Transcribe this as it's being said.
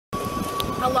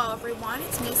Hello everyone,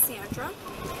 it's me Sandra,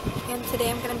 and today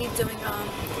I'm going to be doing a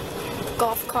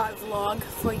golf cart vlog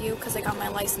for you because I got my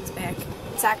license back.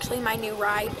 It's actually my new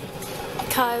ride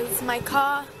because my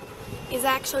car is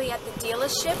actually at the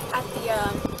dealership at the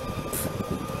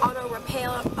auto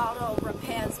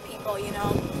repairs people, you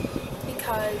know,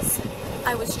 because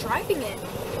I was driving it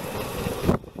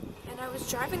and I was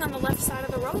driving on the left side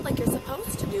of the road like you're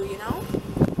supposed to do, you know.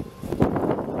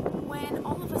 When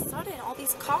all of a sudden, all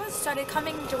these cars started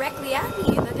coming directly at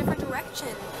me in a different direction.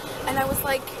 And I was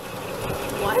like,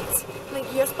 what?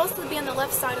 Like, you're supposed to be on the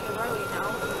left side of the road, you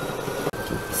know?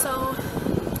 So,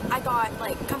 I got,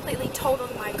 like, completely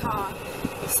totaled my car.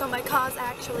 So my car's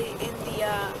actually in the,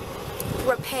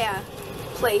 repair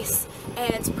place.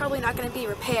 And it's probably not going to be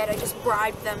repaired. I just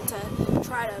bribed them to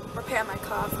try to repair my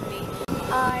car for me.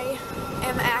 I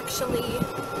am actually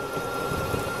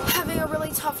having a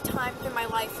really tough time in my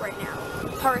life right now.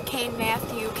 Hurricane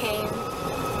Matthew came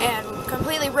and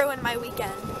completely ruined my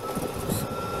weekend.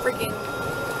 Freaking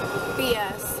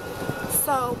BS.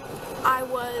 So I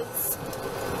was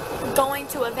going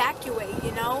to evacuate,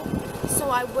 you know, so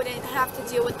I wouldn't have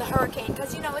to deal with the hurricane,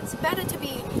 because you know it's better to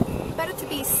be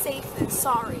safe than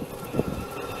sorry.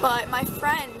 But my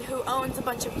friend who owns a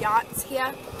bunch of yachts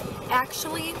here,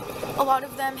 actually, a lot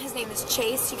of them, his name is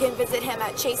Chase. You can visit him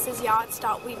at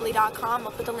chasesyachts.weebly.com.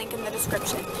 I'll put the link in the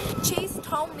description. Chase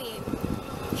told me,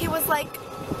 he was like,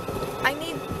 I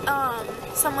need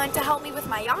someone to help me with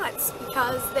my yachts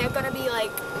because they're going to be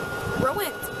like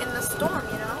ruined in the storm,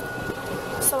 you know?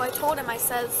 So I told him, I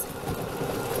says,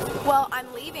 well,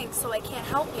 I'm leaving so I can't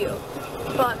help you,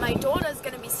 but my daughter's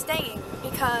going to be staying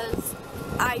because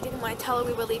I didn't want to tell her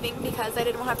we were leaving because I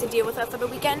didn't want to have to deal with her for the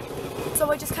weekend.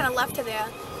 So I just kind of left her there,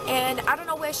 and I don't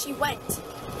know where she went.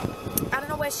 I don't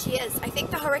know where she is. I think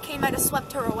the hurricane might have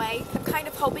swept her away. I'm kind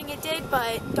of hoping it did,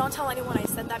 but don't tell anyone I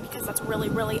said that because that's really,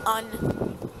 really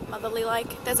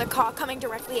un-motherly-like. There's a car coming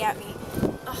directly at me.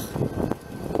 Ugh.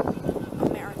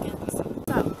 Americans.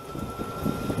 So,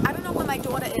 I don't know where my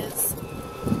daughter is,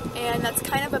 and that's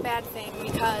kind of a bad thing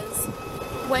because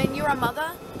when you're a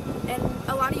mother, and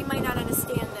a lot of you might not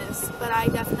understand this, but I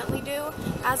definitely do,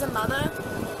 as a mother,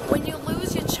 when you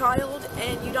lose your child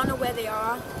and you don't know where they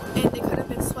are, and they could have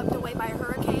been swept away by a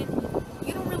hurricane,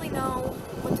 you don't really know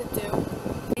what to do,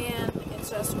 and it's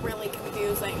just really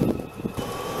confusing.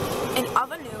 In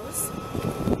other news,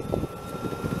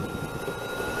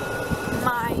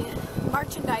 my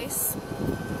merchandise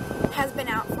has been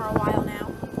out for a while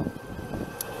now.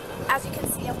 As you can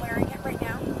see, I'm wearing it right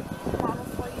now. Model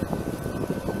for you.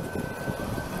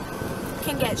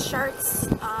 Can get shirts,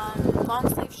 long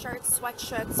sleeve shirts,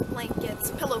 sweatshirts,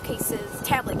 blankets, pillowcases,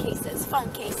 tablet cases, phone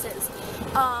cases.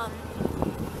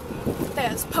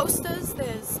 There's posters,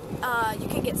 there's, you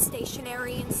can get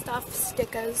stationery and stuff,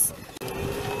 stickers.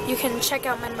 You can check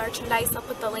out my merchandise. I'll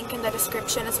put the link in the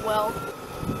description as well.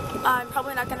 I'm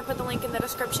probably not going to put the link in the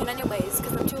description anyways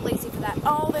because I'm too lazy for that.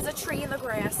 Oh, there's a tree in the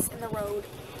grass in the road.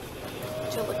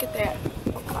 So look at that.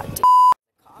 Oh god, the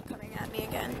car coming at me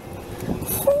again.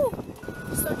 Whew.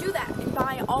 So do that and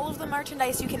buy all of the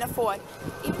merchandise you can afford.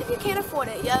 Even if you can't afford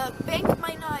it, your bank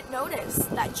might not notice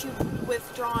that you've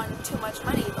withdrawn too much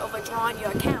money, overdrawn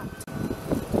your account.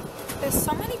 There's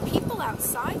so many people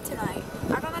outside tonight.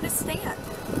 I don't understand.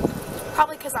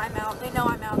 Probably because I'm out. They know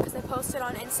I'm out because I posted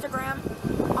on Instagram.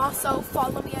 Also,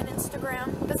 follow me on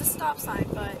Instagram. There's a stop sign,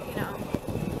 but, you know,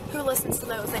 who listens to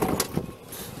those anyway?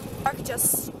 Work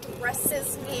just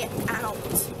stresses me out.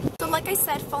 So like I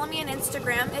said, follow me on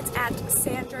Instagram. It's at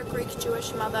Sandra Greek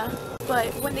Jewish Mother.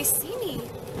 But when they see me,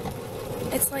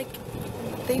 it's like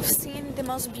they've seen the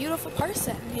most beautiful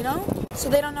person, you know? So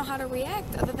they don't know how to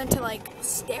react other than to like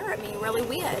stare at me really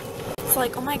weird. It's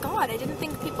like, oh my god, I didn't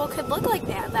think people could look like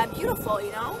that beautiful,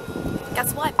 you know?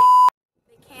 Guess what?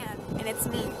 They can, and it's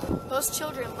me. Those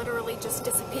children literally just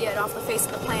disappeared off the face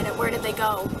of the planet. Where did they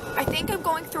go? I think I'm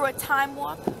going through a time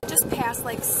warp. Just past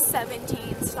like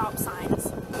 17 stop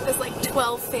signs. There's like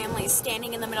 12 families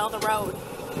standing in the middle of the road.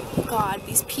 God,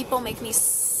 these people make me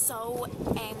so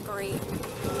angry.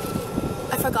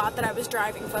 I forgot that I was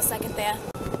driving for a second there.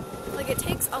 Like, it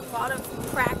takes a lot of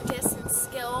practice and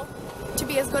skill to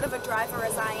be as good of a driver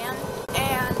as I am.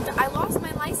 And I lost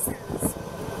my license,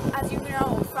 as you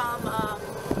know, from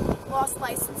Lost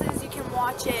Licenses. You can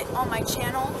watch it on my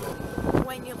channel.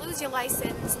 When you lose your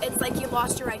license, it's like you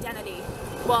lost your identity.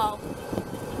 Well,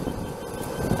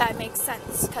 that makes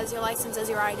sense, because your license is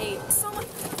your ID. So,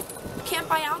 you can't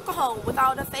buy alcohol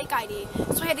without a fake ID.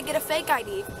 So I had to get a fake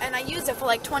ID, and I used it for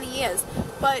like 20 years.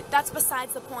 But that's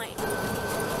besides the point.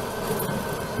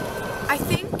 I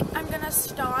think I'm gonna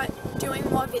start doing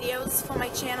more videos for my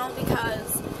channel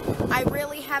because I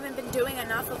really haven't been doing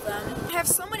enough of them. I have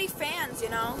so many fans, you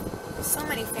know, so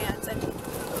many fans, and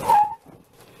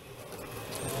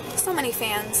so many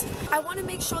fans. I want to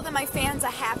make sure that my fans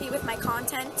are happy with my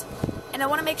content, and I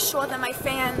want to make sure that my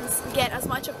fans get as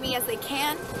much of me as they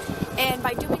can, and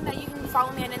by doing that you can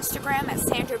follow me on Instagram at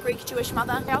Sandra Greek Jewish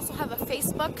Mother. I also have a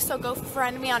Facebook, so go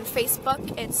friend me on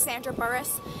Facebook. It's Sandra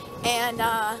Bouras, and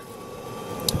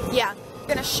yeah, I'm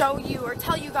gonna show you or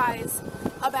tell you guys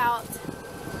about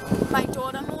my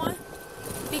daughter more,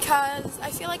 because I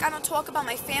feel like I don't talk about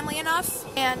my family enough,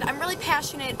 and I'm really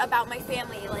passionate about my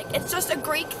family. Like, it's just a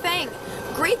Greek thing.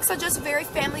 Greeks are just very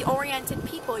family-oriented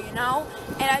people, you know?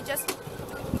 And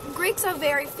Greeks are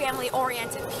very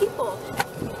family-oriented people.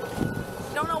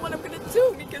 I don't know what I'm gonna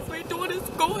do because my daughter's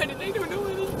gone, and I don't know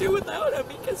what to do without her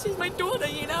because she's my daughter,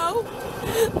 you know?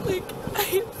 Like,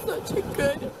 I am such a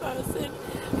good person,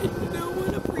 and no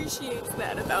one appreciates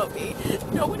that about me.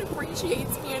 No one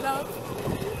appreciates me enough.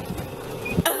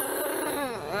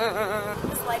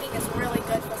 This lighting is really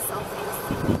good for selfies.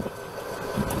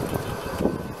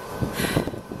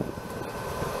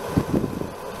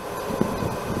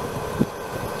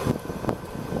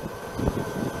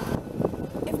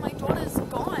 If my daughter's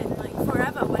gone, like,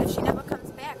 forever, what if she never comes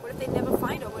back? What if they never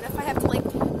find her? What if I have to, like,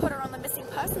 put her on the missing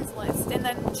persons list, and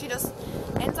then she just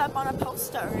ends up on a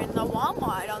poster in the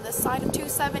Walmart on the side of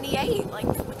 278, like,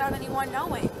 without anyone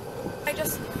knowing?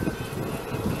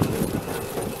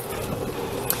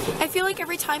 I feel like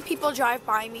every time people drive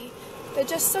by me, they're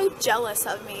just so jealous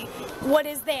of me. What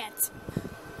is that?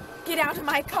 Get out of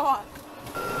my car.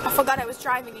 I forgot I was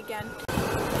driving again.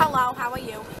 Hello, how are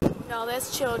you? No,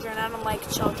 there's children. I don't like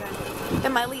children.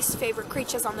 They're my least favorite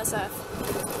creatures on this earth.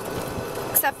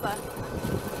 Except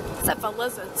for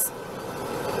lizards.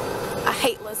 I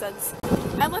hate lizards.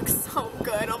 I look so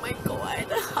good, oh my god.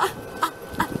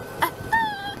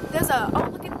 Oh,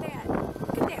 look at that.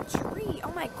 Look at that tree.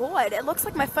 Oh my god, it looks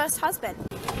like my first husband.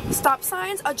 Stop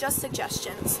signs are just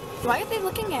suggestions. Why are they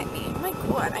looking at me? Oh my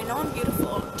god, I know I'm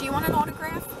beautiful. Do you want an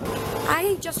autograph?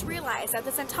 I just realized that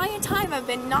this entire time I've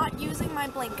been not using my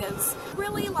blinkers.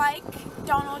 Really like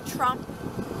Donald Trump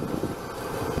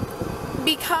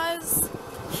because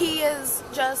he is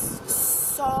just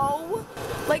so...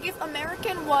 Like, if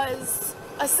American was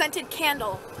a scented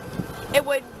candle, it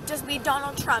would just be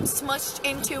Donald Trump smushed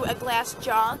into a glass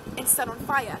jar and set on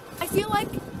fire. I feel like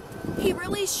he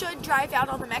really should drive out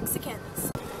all the Mexicans.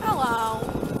 Hello.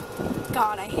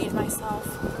 God, I hate myself.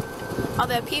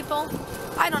 Other people,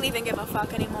 I don't even give a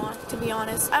fuck anymore, to be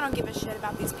honest. I don't give a shit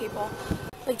about these people.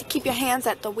 Like, to keep your hands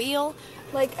at the wheel.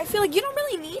 Like, I feel like you don't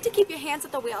really need to keep your hands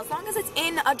at the wheel. As long as it's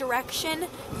in a direction,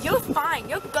 you're fine.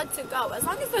 You're good to go. As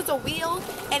long as there's a wheel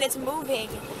and it's moving,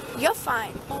 you're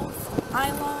fine.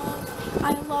 I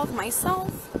love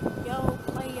myself. Yo,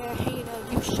 player, hater,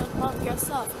 you should love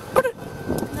yourself.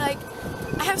 Like,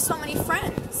 I have so many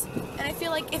friends. And I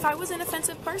feel like if I was an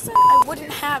offensive person, I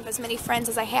wouldn't have as many friends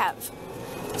as I have.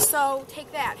 So,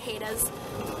 take that, haters.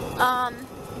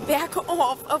 Back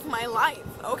off of my life,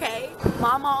 okay?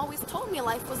 Mama always told me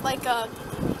life was like a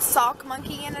sock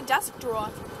monkey in a desk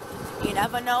drawer. You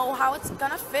never know how it's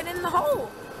gonna fit in the hole.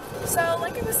 So,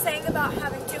 like I was saying about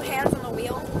having two hands on the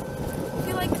wheel, I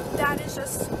feel like that is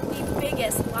just the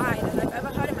biggest lie that I've ever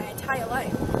heard in my entire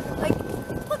life. Like,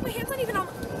 look, my hand's not even on...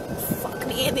 Fuck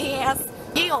me in the ass.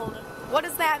 Yield. What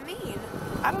does that mean?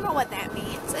 I don't know what that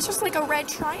means. It's just like a red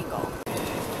triangle.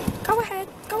 Go ahead.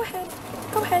 Go ahead.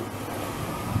 Go ahead.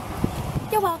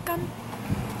 You're welcome.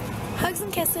 Hugs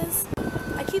and kisses.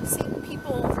 I keep seeing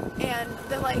people and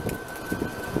they're like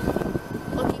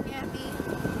looking at me,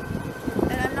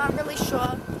 and I'm not really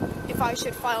sure if I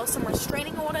should file some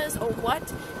restraining orders or what,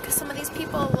 because some of these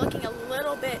people are looking a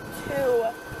little bit too,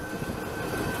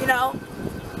 you know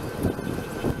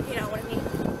what I mean?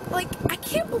 Like, I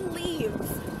can't believe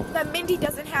that Mindy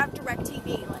doesn't have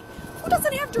DirecTV. Like, who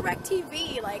doesn't have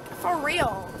DirecTV? Like, for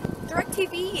real.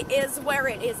 DirecTV is where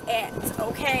it is at,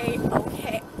 okay?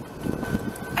 Okay.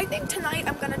 I think tonight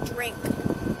I'm gonna drink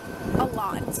a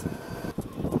lot.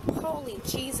 Holy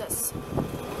Jesus.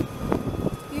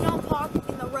 You don't park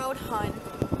in the road, hun.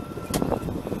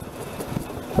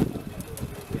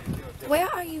 Where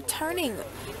are you turning?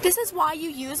 This is why you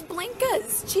use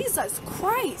blinkers. Jesus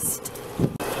Christ.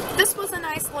 This was a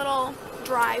nice little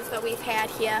drive that we've had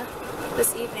here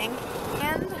this evening.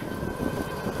 And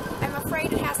I'm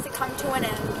afraid it has to come to an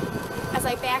end as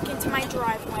I back into my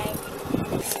driveway.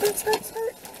 Skirt, skirt,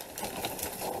 skirt.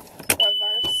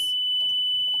 Reverse.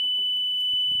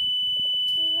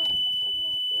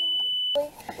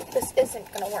 This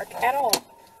isn't gonna work at all.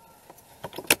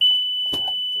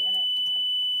 God damn it.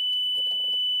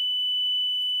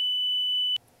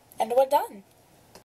 And we're done.